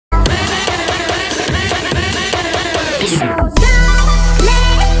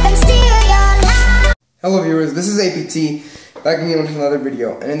Hello viewers, this is APT, back again with another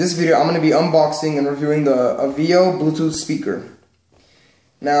video. And in this video I'm going to be unboxing and reviewing the Auvio Bluetooth speaker.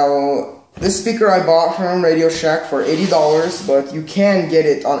 Now, this speaker I bought from Radio Shack for $80, but you can get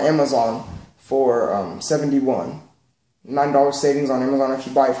it on Amazon for $71. $9 savings on Amazon if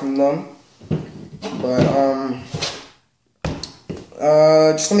you buy it from them. But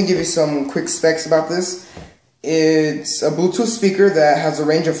just let me give you some quick specs about this. It's a Bluetooth speaker that has a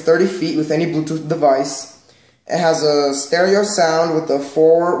range of 30 feet with any Bluetooth device. It has a stereo sound with a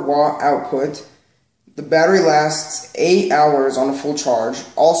 4-watt output. The battery lasts 8 hours on a full charge,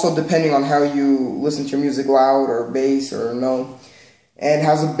 also depending on how you listen to your music, loud or bass or no. And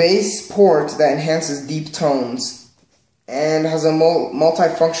has a bass port that enhances deep tones, and has a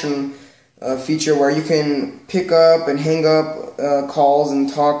multifunction feature where you can pick up and hang up calls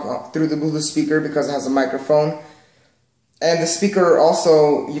and talk through the Bluetooth speaker because it has a microphone. And the speaker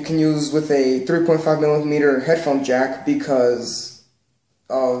also you can use with a 3.5mm headphone jack because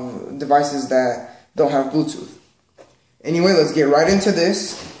of devices that don't have Bluetooth. Anyway, let's get right into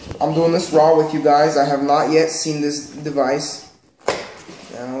this. I'm doing this raw with you guys. I have not yet seen this device.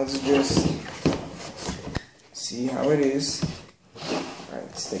 Now let's just see how it is. Alright,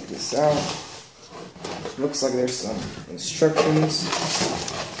 let's take this out. Looks like there's some instructions.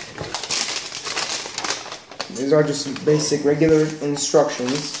 These are just basic, regular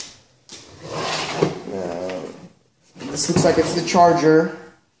instructions. This looks like it's the charger.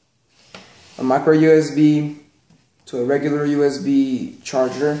 A micro USB to a regular USB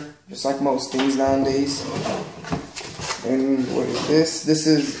charger, just like most things nowadays. And what is this? This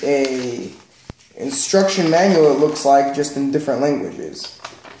is a instruction manual, it looks like, just in different languages.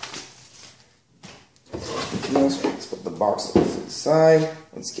 Let's put the box off to the side.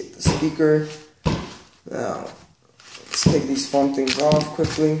 Let's get the speaker. Now, let's take these foam things off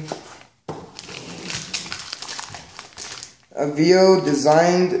quickly. Auvio,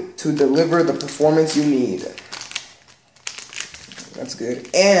 designed to deliver the performance you need. That's good.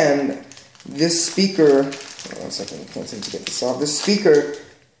 And this speaker, one second, I can't seem to get this off. This speaker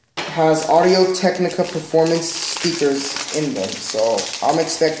has Audio Technica performance speakers in them, so I'm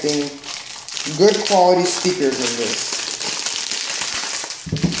expecting good quality speakers in this.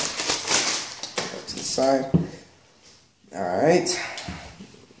 Put to the side. Alright.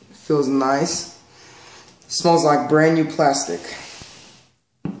 Feels nice. Smells like brand new plastic.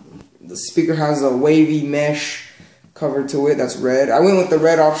 The speaker has a wavy mesh cover to it that's red. I went with the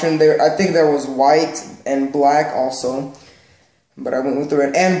red option. I think there was white and black also, but I went with the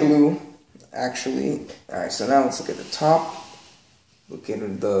red and blue actually. Alright, so now let's look at the top. Look at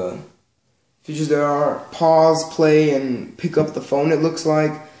the features. There are pause, play, and pick up the phone, it looks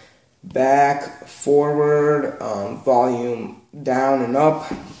like. Back, forward, volume down and up.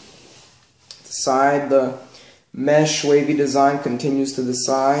 The side, the mesh wavy design continues to the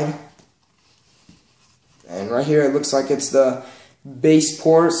side. And right here it looks like it's the bass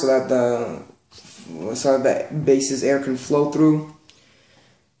port so that the bass's air can flow through.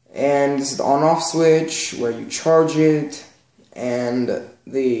 And this is the on-off switch where you charge it, and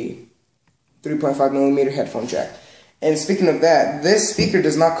the 3.5mm headphone jack. And speaking of that, this speaker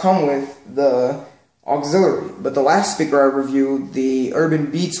does not come with the auxiliary, but the last speaker I reviewed, the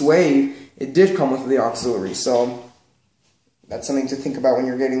Urban Beats Wave, it did come with the auxiliary, so that's something to think about when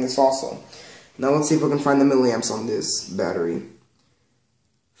you're getting this also. Now let's see if we can find the milliamps on this battery.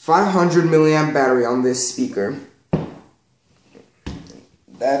 500 milliamp battery on this speaker.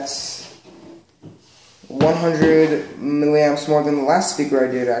 That's 100 milliamps more than the last speaker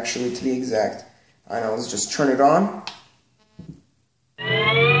I did, actually, to be exact. Alright, now let's just turn it on.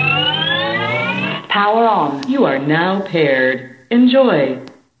 Power on. You are now paired. Enjoy.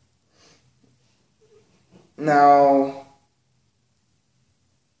 Now,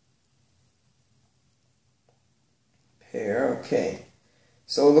 pair, okay.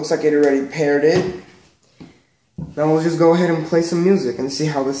 So it looks like it already paired it. Now we'll just go ahead and play some music and see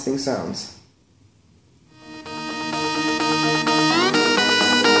how this thing sounds.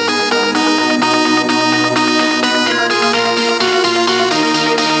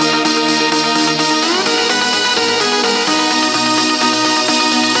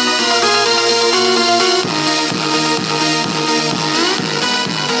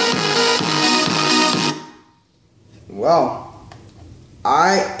 Well,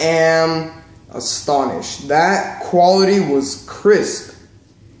 I am astonished. That quality was crisp,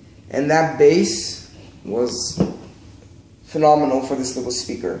 and that bass was phenomenal for this little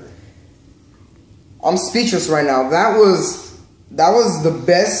speaker. I'm speechless right now. That was that was the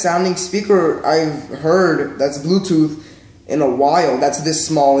best sounding speaker I've heard that's Bluetooth in a while. That's this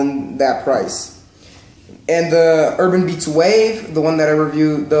small in that price. And the Urban Beats Wave, the one that I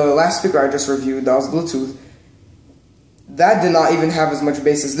reviewed, the last speaker I just reviewed, that was Bluetooth, that did not even have as much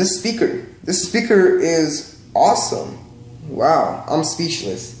bass as this speaker. This speaker is awesome. Wow, I'm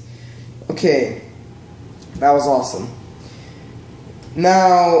speechless. Okay, that was awesome.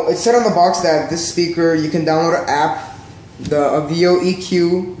 Now, it said on the box that this speaker, you can download an app, the Auvio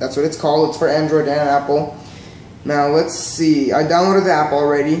EQ, that's what it's called. It's for Android and Apple. Now, let's see. I downloaded the app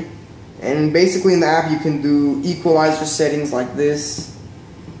already. And basically in the app you can do equalizer settings like this.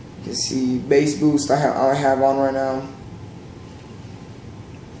 You can see bass boost I have on right now.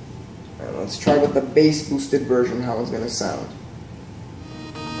 And let's try with the bass boosted version how it's going to sound.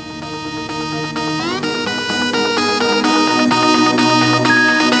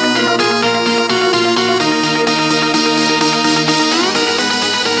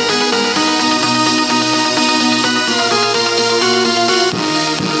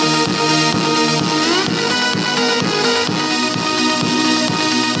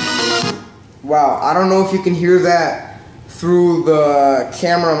 Wow, I don't know if you can hear that through the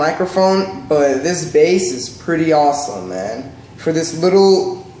camera microphone, but this bass is pretty awesome, man. For this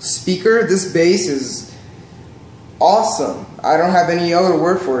little speaker, this bass is awesome. I don't have any other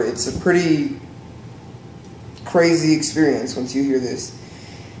word for it. It's a pretty crazy experience once you hear this.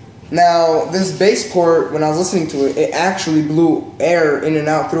 Now, this bass port, when I was listening to it, it actually blew air in and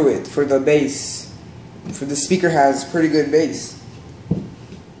out through it for the bass. For the speaker has pretty good bass.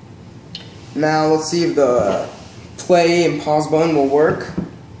 Now let's see if the play and pause button will work.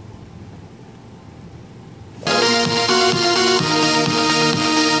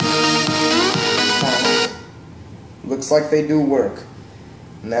 Looks like they do work.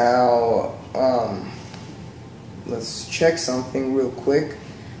 Now let's check something real quick.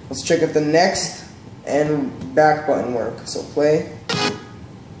 Let's check if the next and back button work. So play.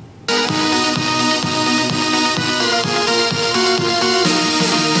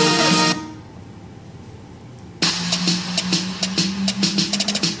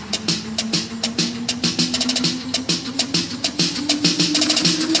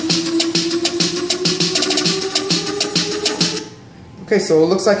 Okay, so it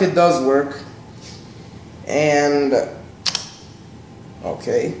looks like it does work, and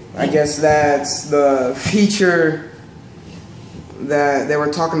okay, I guess that's the feature that they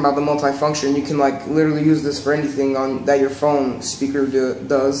were talking about, the multifunction. You can like literally use this for anything on that your phone speaker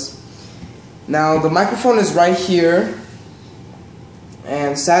does. Now the microphone is right here,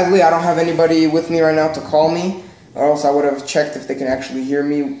 and sadly I don't have anybody with me right now to call me, or else I would have checked if they can actually hear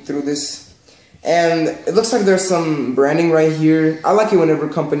me through this. And it looks like there's some branding right here. I like it whenever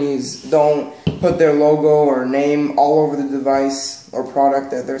companies don't put their logo or name all over the device or product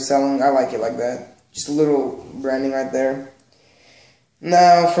that they're selling. I like it like that. Just a little branding right there.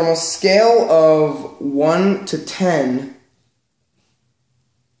 Now, from a scale of 1 to 10,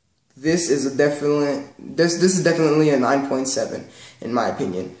 this is definitely a 9.7 in my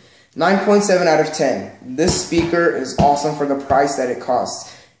opinion. 9.7 out of 10. This speaker is awesome for the price that it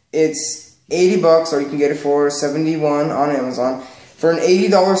costs. It's $80, or you can get it for $71 on Amazon. For an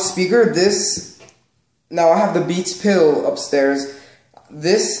 $80 speaker, now I have the Beats Pill upstairs.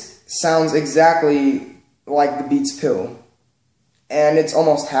 This sounds exactly like the Beats Pill, and it's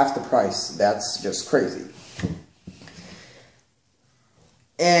almost half the price. That's just crazy.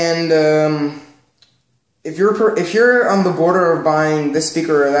 And if you're on the border of buying this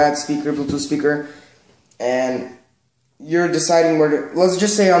speaker or that speaker, Bluetooth speaker, and you're deciding where to, let's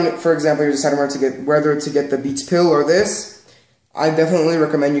just say for example, you're deciding whether to get the Beats Pill or this, I definitely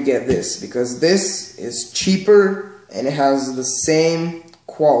recommend you get this, because this is cheaper and it has the same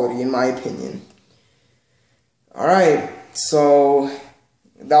quality in my opinion. Alright, so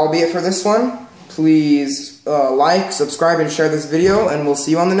that'll be it for this one. Please like, subscribe, and share this video, and we'll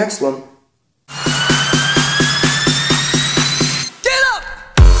see you on the next one.